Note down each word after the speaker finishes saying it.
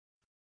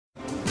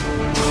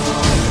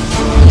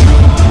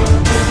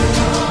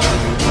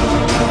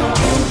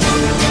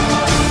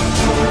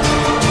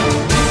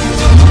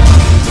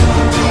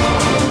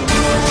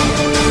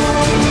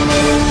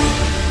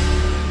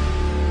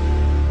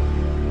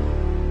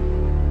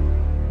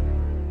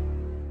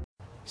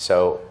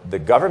So the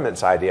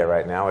government's idea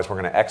right now is we're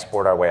going to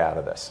export our way out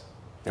of this.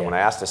 And when I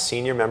asked a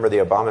senior member of the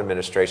Obama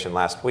administration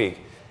last week,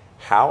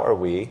 how are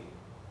we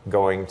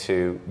going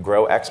to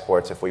grow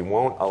exports if we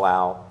won't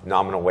allow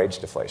nominal wage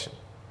deflation?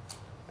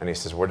 And he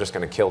says, we're just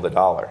going to kill the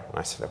dollar. And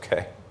I said,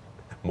 okay,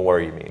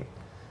 more you mean.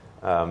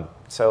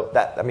 So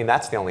that, I mean,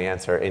 that's the only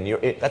answer. And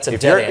that's a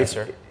dead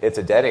answer. It's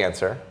a dead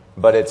answer,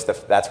 but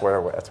that's where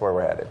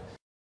we're headed.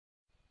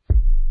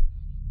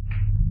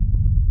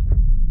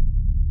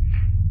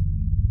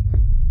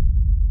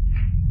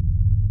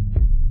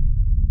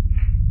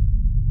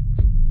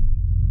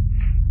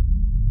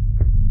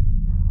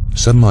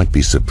 Some might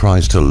be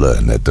surprised to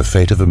learn that the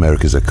fate of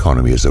America's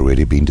economy has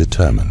already been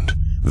determined,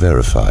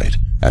 verified,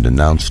 and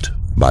announced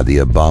by the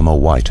Obama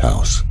White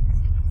House.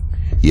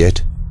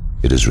 Yet,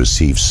 it has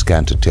received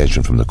scant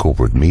attention from the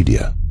corporate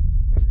media.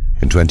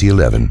 In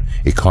 2011,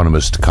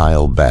 economist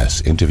Kyle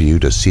Bass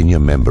interviewed a senior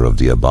member of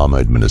the Obama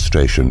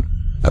administration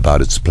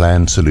about its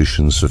planned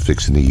solutions for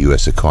fixing the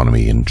U.S.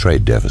 economy and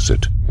trade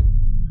deficit.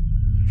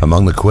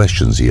 Among the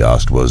questions he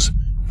asked was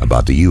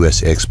about the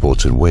U.S.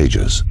 exports and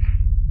wages.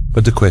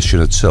 But the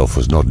question itself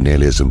was not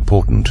nearly as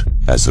important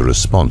as the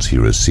response he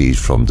received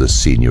from the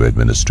senior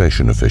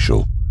administration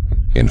official.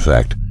 In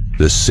fact,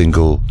 this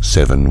single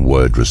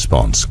 7-word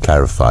response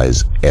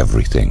clarifies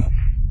everything,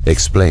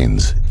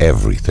 explains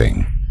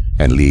everything,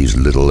 and leaves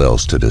little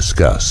else to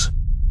discuss.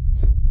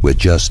 We're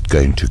just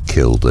going to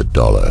kill the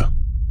dollar.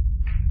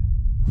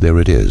 There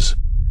it is,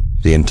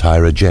 the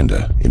entire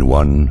agenda in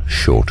one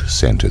short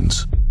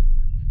sentence.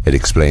 It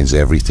explains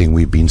everything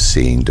we've been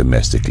seeing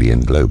domestically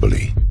and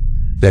globally.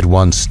 That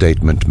one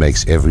statement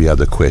makes every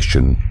other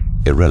question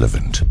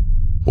irrelevant,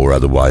 or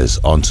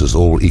otherwise answers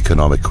all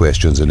economic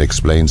questions and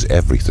explains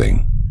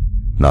everything.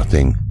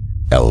 Nothing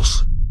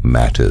else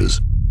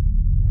matters.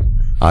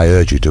 I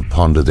urge you to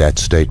ponder that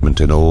statement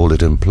and all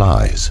it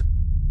implies.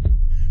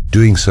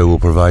 Doing so will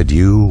provide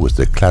you with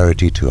the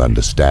clarity to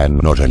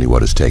understand not only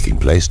what is taking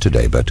place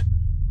today, but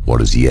what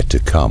is yet to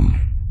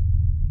come.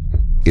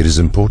 It is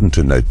important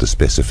to note the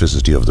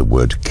specificity of the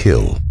word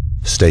kill.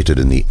 Stated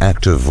in the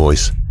active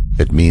voice,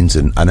 it means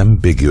an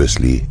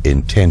unambiguously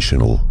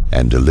intentional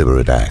and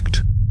deliberate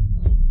act.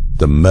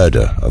 The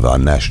murder of our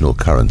national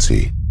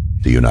currency,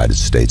 the United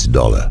States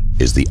dollar,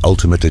 is the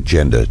ultimate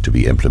agenda to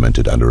be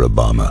implemented under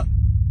Obama.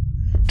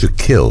 To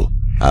kill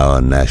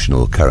our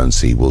national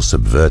currency will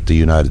subvert the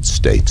United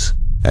States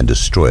and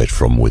destroy it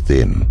from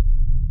within.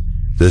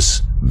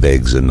 This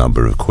begs a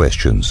number of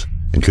questions,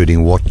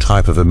 including what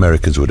type of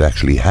Americans would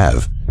actually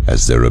have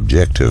as their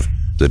objective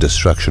the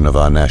destruction of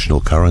our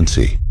national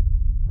currency.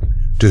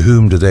 To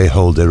whom do they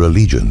hold their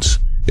allegiance,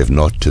 if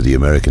not to the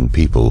American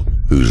people,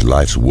 whose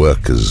life's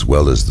work as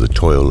well as the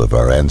toil of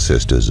our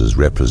ancestors is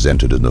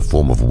represented in the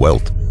form of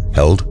wealth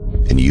held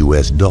in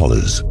U.S.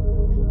 dollars?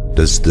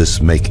 Does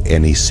this make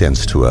any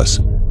sense to us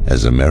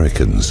as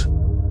Americans?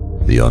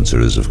 The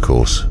answer is, of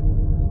course,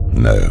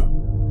 no.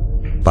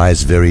 By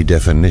its very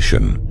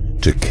definition,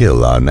 to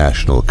kill our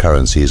national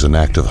currency is an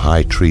act of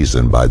high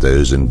treason by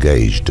those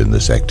engaged in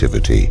this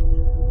activity.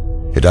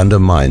 It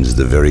undermines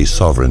the very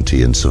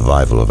sovereignty and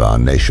survival of our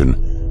nation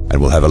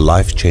and will have a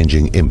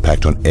life-changing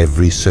impact on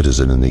every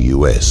citizen in the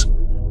U.S.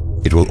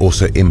 It will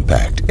also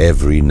impact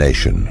every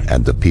nation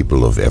and the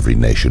people of every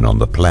nation on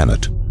the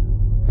planet,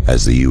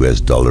 as the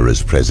U.S. dollar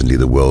is presently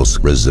the world's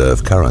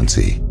reserve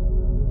currency.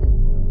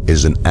 It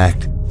is an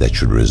act that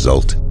should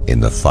result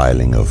in the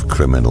filing of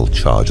criminal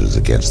charges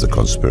against the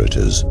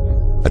conspirators,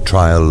 a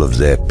trial of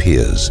their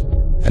peers,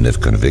 and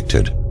if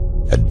convicted,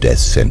 a death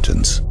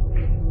sentence.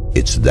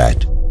 It's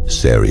that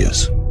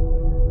serious.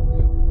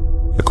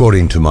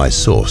 According to my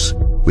source,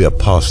 we are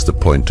past the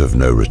point of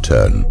no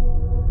return.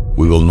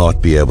 We will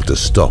not be able to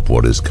stop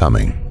what is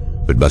coming,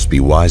 but must be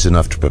wise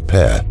enough to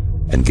prepare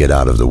and get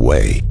out of the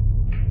way.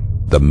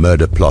 The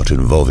murder plot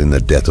involving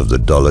the death of the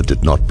dollar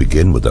did not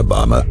begin with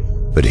Obama,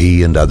 but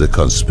he and other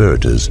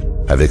conspirators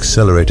have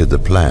accelerated the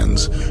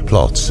plans,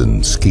 plots,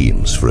 and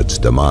schemes for its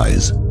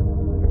demise.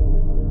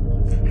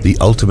 The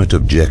ultimate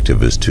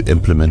objective is to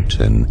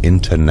implement an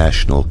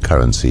international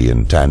currency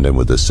in tandem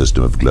with a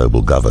system of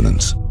global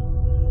governance.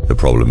 The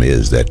problem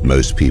is that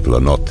most people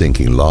are not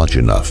thinking large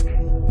enough,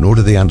 nor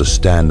do they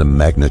understand the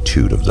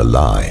magnitude of the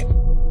lie.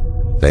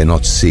 They are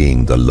not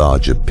seeing the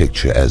larger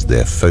picture as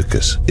their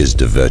focus is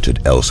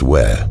diverted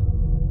elsewhere.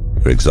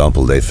 For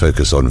example, they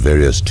focus on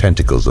various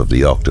tentacles of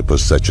the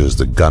octopus, such as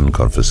the gun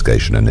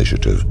confiscation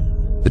initiative,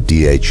 the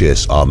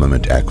DHS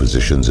armament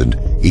acquisitions, and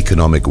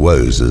economic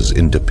woes as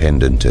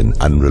independent and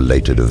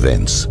unrelated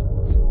events.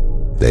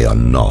 They are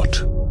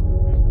not.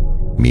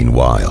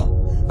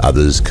 Meanwhile,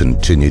 others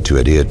continue to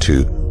adhere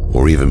to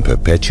or even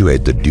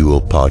perpetuate the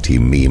dual-party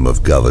meme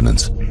of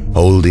governance,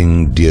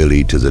 holding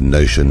dearly to the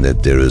notion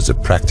that there is a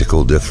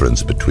practical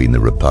difference between the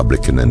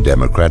Republican and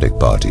Democratic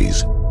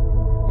parties.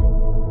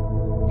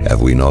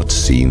 Have we not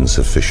seen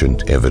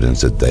sufficient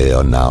evidence that they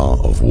are now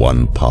of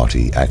one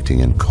party acting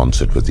in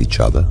concert with each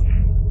other?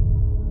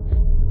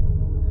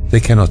 They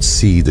cannot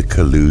see the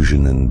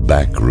collusion and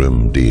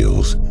backroom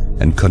deals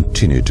and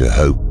continue to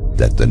hope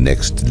that the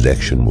next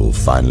election will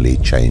finally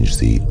change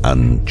the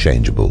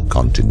unchangeable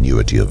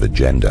continuity of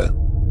agenda.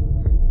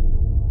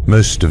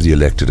 Most of the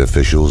elected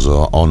officials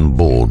are on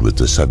board with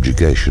the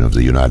subjugation of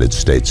the United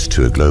States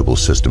to a global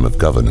system of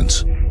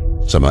governance.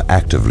 Some are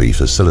actively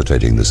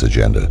facilitating this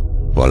agenda,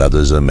 while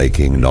others are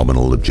making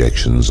nominal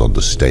objections on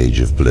the stage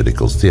of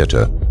political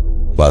theater,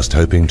 whilst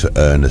hoping to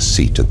earn a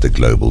seat at the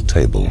global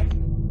table.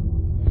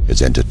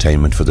 It's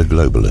entertainment for the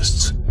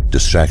globalists,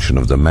 distraction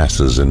of the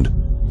masses, and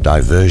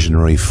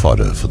diversionary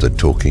fodder for the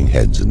talking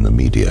heads in the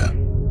media.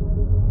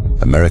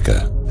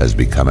 America has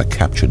become a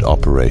captured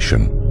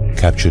operation,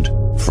 captured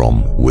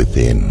from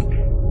within.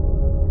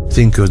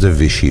 Think of the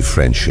Vichy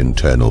French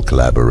internal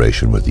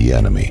collaboration with the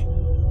enemy,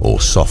 or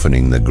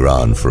softening the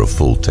ground for a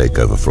full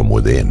takeover from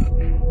within.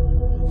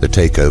 The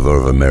takeover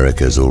of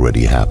America has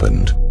already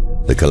happened.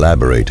 The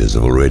collaborators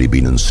have already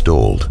been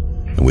installed,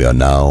 and we are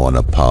now on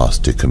a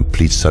path to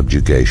complete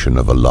subjugation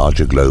of a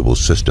larger global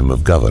system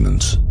of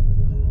governance.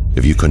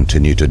 If you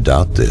continue to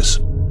doubt this,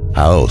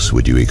 how else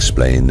would you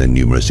explain the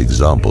numerous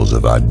examples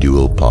of our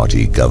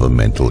dual-party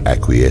governmental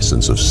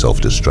acquiescence of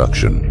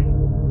self-destruction?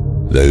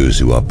 Those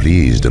who are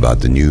pleased about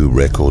the new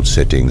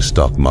record-setting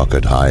stock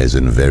market highs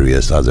and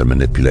various other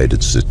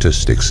manipulated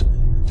statistics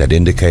that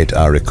indicate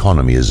our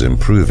economy is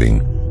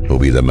improving will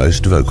be the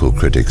most vocal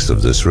critics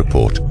of this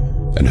report,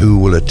 and who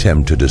will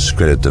attempt to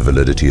discredit the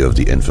validity of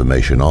the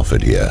information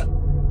offered here.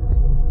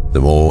 The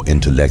more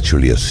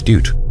intellectually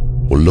astute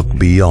will look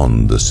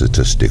beyond the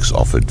statistics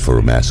offered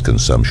for mass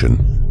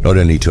consumption, not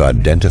only to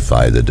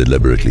identify the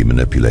deliberately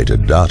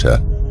manipulated data,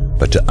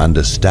 but to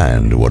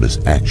understand what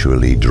is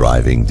actually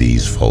driving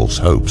these false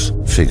hopes,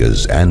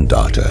 figures, and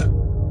data.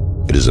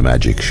 It is a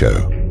magic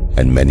show,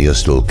 and many are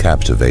still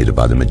captivated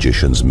by the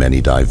magician's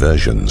many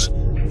diversions,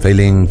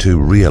 failing to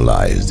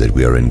realize that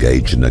we are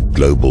engaged in a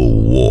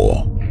global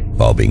war,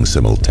 while being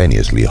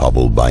simultaneously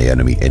hobbled by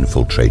enemy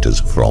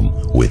infiltrators from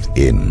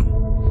within.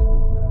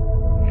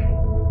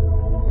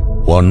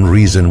 One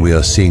reason we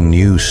are seeing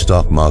new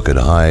stock market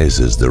highs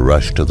is the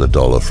rush to the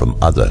dollar from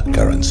other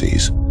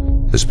currencies,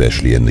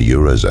 especially in the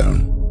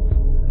Eurozone.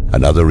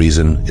 Another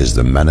reason is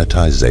the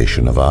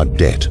monetization of our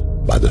debt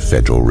by the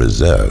Federal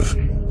Reserve,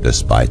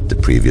 despite the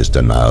previous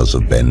denials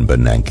of Ben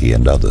Bernanke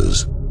and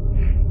others.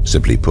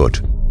 Simply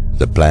put,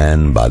 the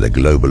plan by the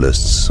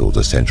globalists, or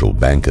the central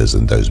bankers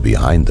and those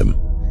behind them,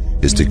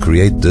 is to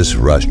create this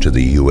rush to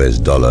the US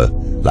dollar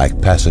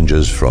like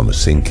passengers from a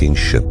sinking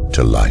ship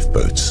to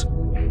lifeboats.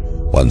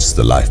 Once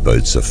the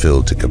lifeboats are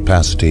filled to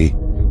capacity,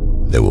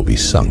 they will be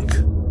sunk,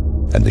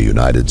 and the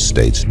United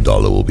States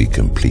dollar will be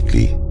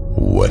completely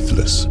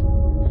worthless.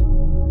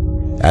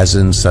 As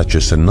in such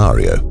a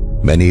scenario,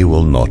 many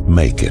will not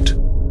make it.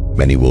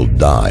 Many will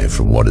die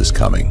from what is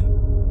coming.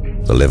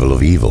 The level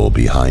of evil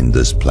behind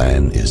this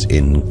plan is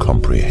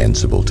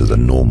incomprehensible to the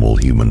normal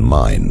human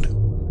mind.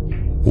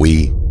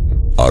 We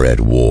are at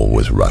war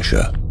with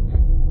Russia.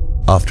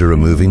 After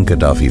removing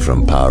Gaddafi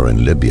from power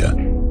in Libya,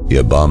 the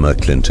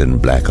Obama-Clinton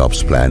Black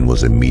Ops plan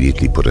was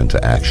immediately put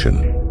into action.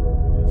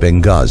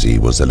 Benghazi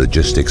was a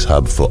logistics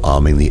hub for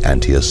arming the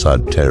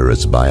anti-Assad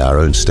terrorists by our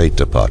own State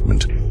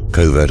Department,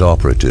 covert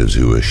operatives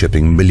who were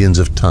shipping millions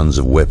of tons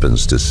of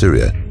weapons to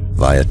Syria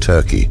via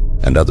Turkey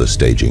and other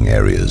staging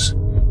areas.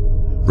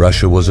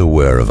 Russia was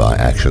aware of our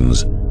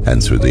actions,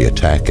 and through the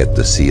attack at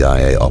the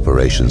CIA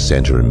Operations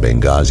Center in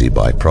Benghazi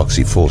by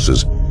proxy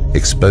forces,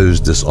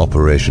 exposed this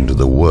operation to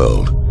the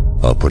world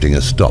while putting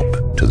a stop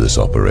to this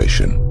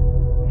operation.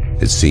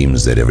 It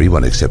seems that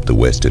everyone except the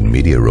Western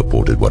media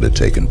reported what had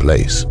taken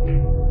place.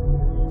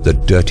 The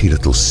dirty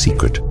little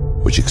secret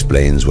which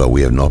explains why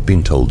we have not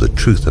been told the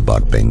truth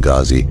about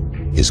Benghazi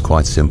is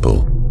quite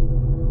simple.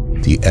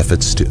 The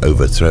efforts to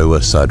overthrow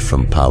Assad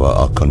from power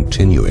are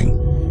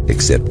continuing,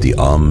 except the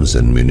arms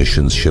and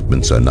munitions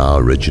shipments are now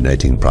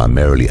originating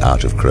primarily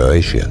out of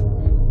Croatia.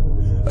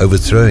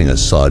 Overthrowing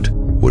Assad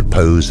would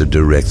pose a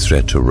direct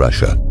threat to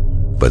Russia,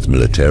 both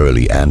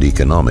militarily and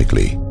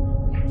economically.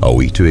 Are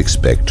we to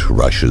expect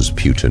Russia's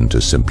Putin to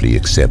simply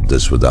accept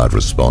this without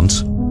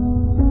response?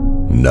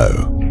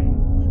 No.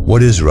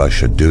 What is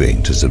Russia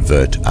doing to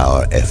subvert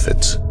our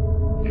efforts?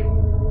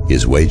 He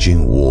is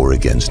waging war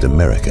against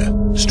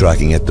America,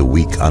 striking at the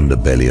weak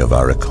underbelly of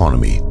our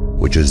economy,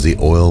 which is the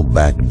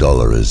oil-backed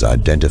dollar as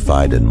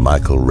identified in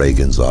Michael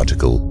Reagan's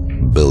article,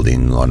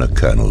 Building on a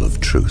Kernel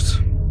of Truth.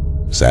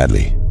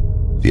 Sadly,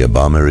 the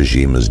Obama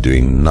regime is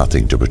doing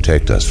nothing to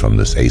protect us from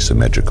this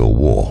asymmetrical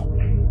war.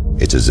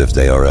 It's as if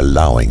they are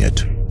allowing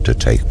it to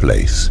take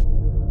place.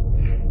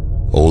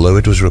 Although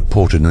it was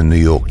reported in the New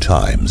York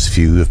Times,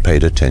 few have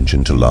paid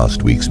attention to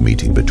last week's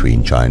meeting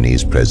between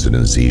Chinese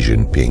President Xi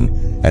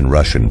Jinping and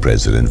Russian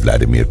President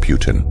Vladimir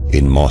Putin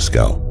in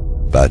Moscow.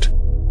 But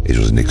it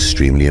was an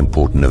extremely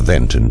important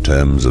event in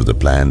terms of the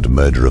planned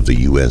murder of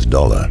the US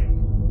dollar.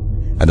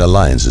 An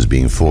alliance is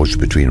being forged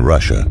between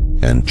Russia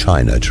and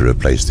China to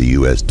replace the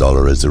US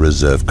dollar as the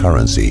reserve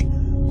currency,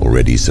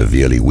 already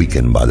severely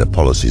weakened by the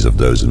policies of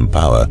those in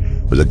power,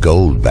 with a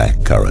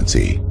gold-backed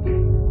currency.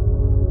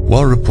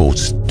 While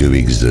reports do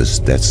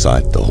exist that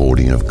cite the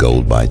hoarding of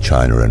gold by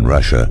China and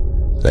Russia,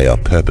 they are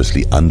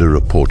purposely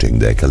underreporting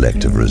their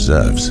collective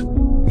reserves.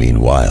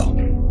 Meanwhile,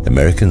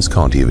 Americans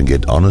can't even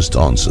get honest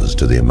answers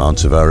to the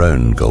amounts of our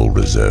own gold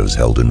reserves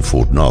held in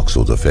Fort Knox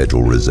or the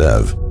Federal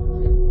Reserve.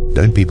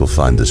 Don't people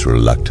find this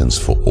reluctance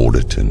for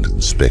audit and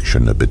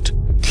inspection a bit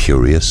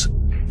curious,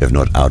 if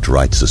not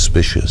outright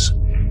suspicious?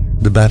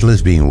 The battle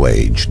is being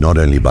waged not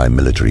only by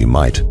military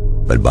might,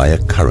 but by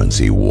a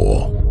currency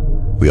war.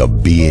 We are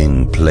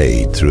being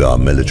played through our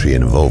military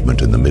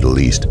involvement in the Middle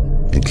East,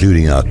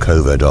 including our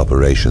covert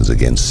operations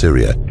against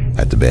Syria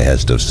at the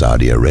behest of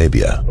Saudi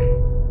Arabia.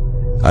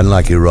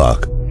 Unlike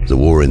Iraq, the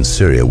war in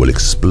Syria will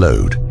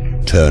explode,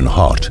 turn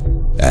hot,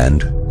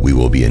 and we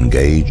will be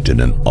engaged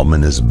in an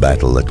ominous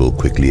battle that will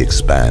quickly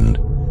expand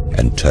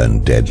and turn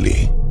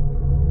deadly.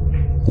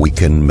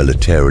 Weakened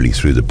militarily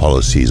through the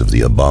policies of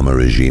the Obama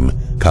regime,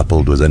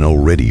 coupled with an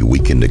already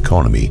weakened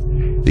economy,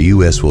 the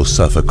U.S. will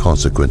suffer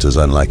consequences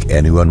unlike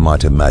anyone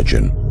might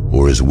imagine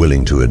or is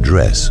willing to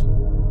address.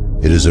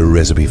 It is a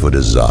recipe for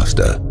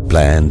disaster,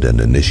 planned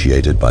and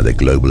initiated by the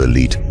global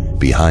elite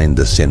behind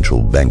the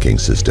central banking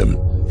system,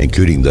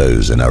 including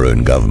those in our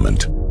own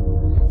government.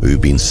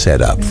 We've been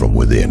set up from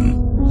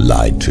within,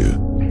 lied to,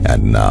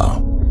 and now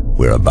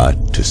we're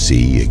about to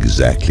see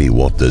exactly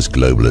what this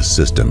globalist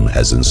system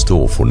has in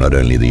store for not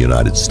only the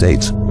United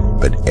States,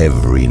 but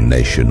every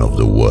nation of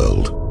the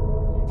world.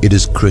 It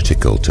is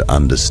critical to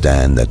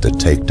understand that the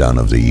takedown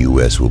of the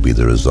U.S. will be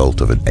the result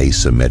of an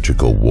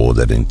asymmetrical war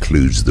that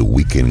includes the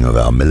weakening of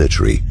our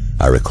military,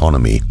 our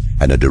economy,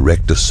 and a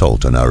direct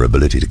assault on our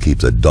ability to keep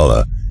the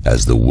dollar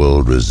as the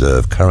world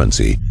reserve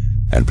currency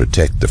and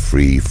protect the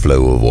free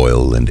flow of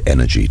oil and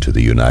energy to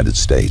the United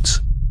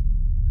States.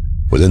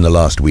 Within the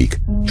last week,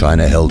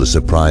 China held a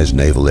surprise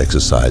naval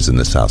exercise in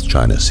the South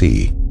China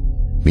Sea.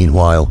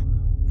 Meanwhile,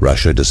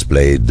 Russia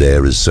displayed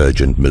their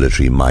resurgent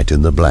military might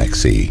in the Black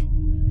Sea.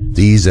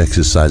 These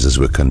exercises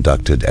were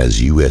conducted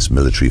as U.S.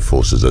 military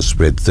forces are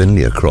spread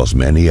thinly across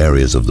many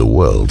areas of the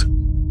world.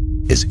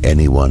 Is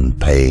anyone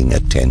paying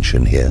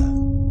attention here?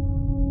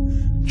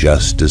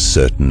 Just as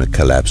certain a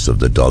collapse of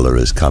the dollar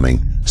is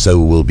coming, so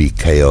will be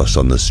chaos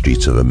on the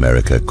streets of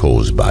America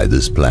caused by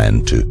this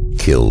plan to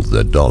kill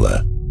the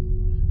dollar.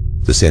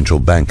 The central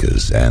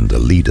bankers and the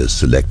leaders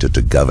selected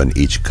to govern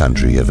each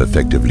country have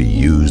effectively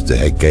used the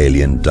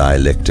Hegelian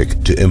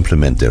dialectic to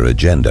implement their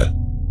agenda.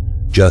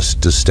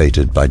 Just as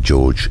stated by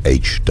George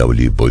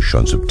H.W. Bush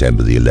on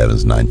September the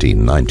 11th,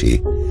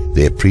 1990,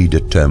 their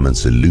predetermined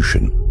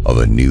solution of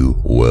a new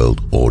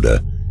world order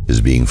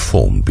is being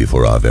formed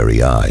before our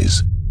very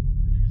eyes.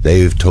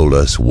 They've told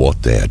us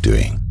what they are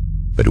doing,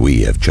 but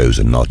we have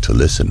chosen not to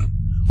listen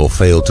or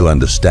failed to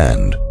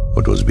understand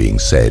what was being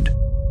said.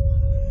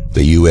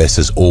 The U.S.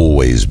 has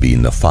always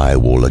been the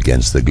firewall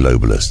against the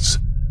globalists.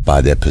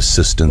 By their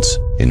persistence,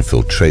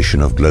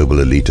 infiltration of global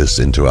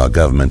elitists into our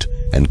government,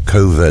 and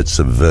covert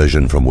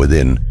subversion from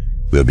within,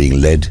 we are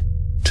being led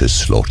to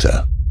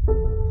slaughter.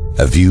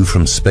 A view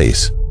from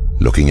space,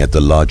 looking at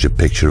the larger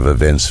picture of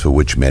events for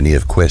which many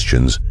have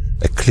questions,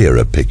 a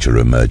clearer picture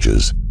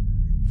emerges.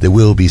 There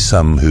will be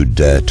some who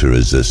dare to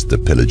resist the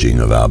pillaging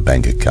of our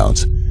bank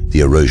accounts,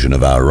 the erosion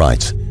of our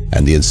rights,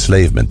 and the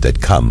enslavement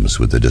that comes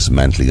with the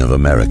dismantling of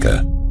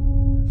America.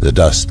 The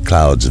dust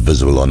clouds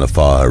visible on the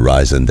far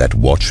horizon that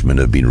watchmen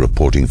have been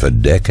reporting for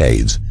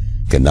decades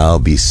can now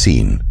be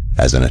seen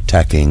as an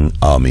attacking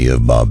army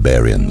of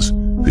barbarians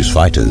whose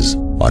fighters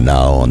are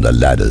now on the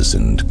ladders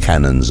and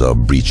cannons are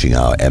breaching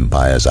our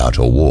empire's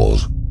outer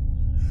walls.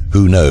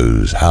 Who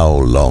knows how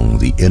long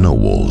the inner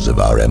walls of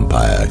our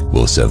empire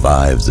will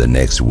survive the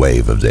next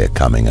wave of their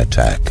coming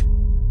attack.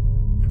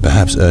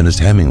 Perhaps Ernest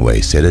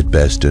Hemingway said it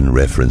best in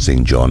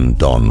referencing John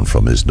Donne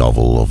from his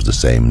novel of the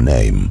same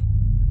name.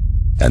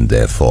 And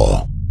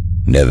therefore,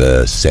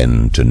 never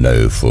send to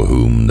know for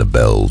whom the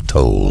bell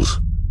tolls.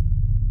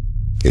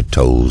 It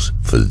tolls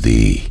for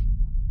thee.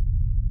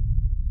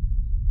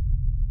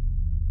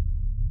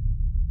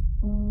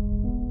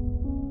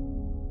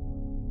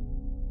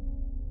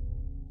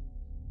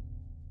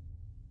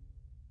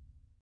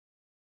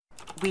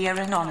 We are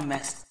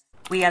anonymous.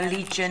 We are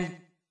legion.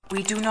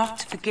 We do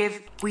not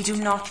forgive. We do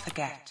not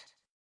forget.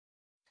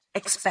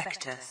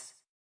 Expect us.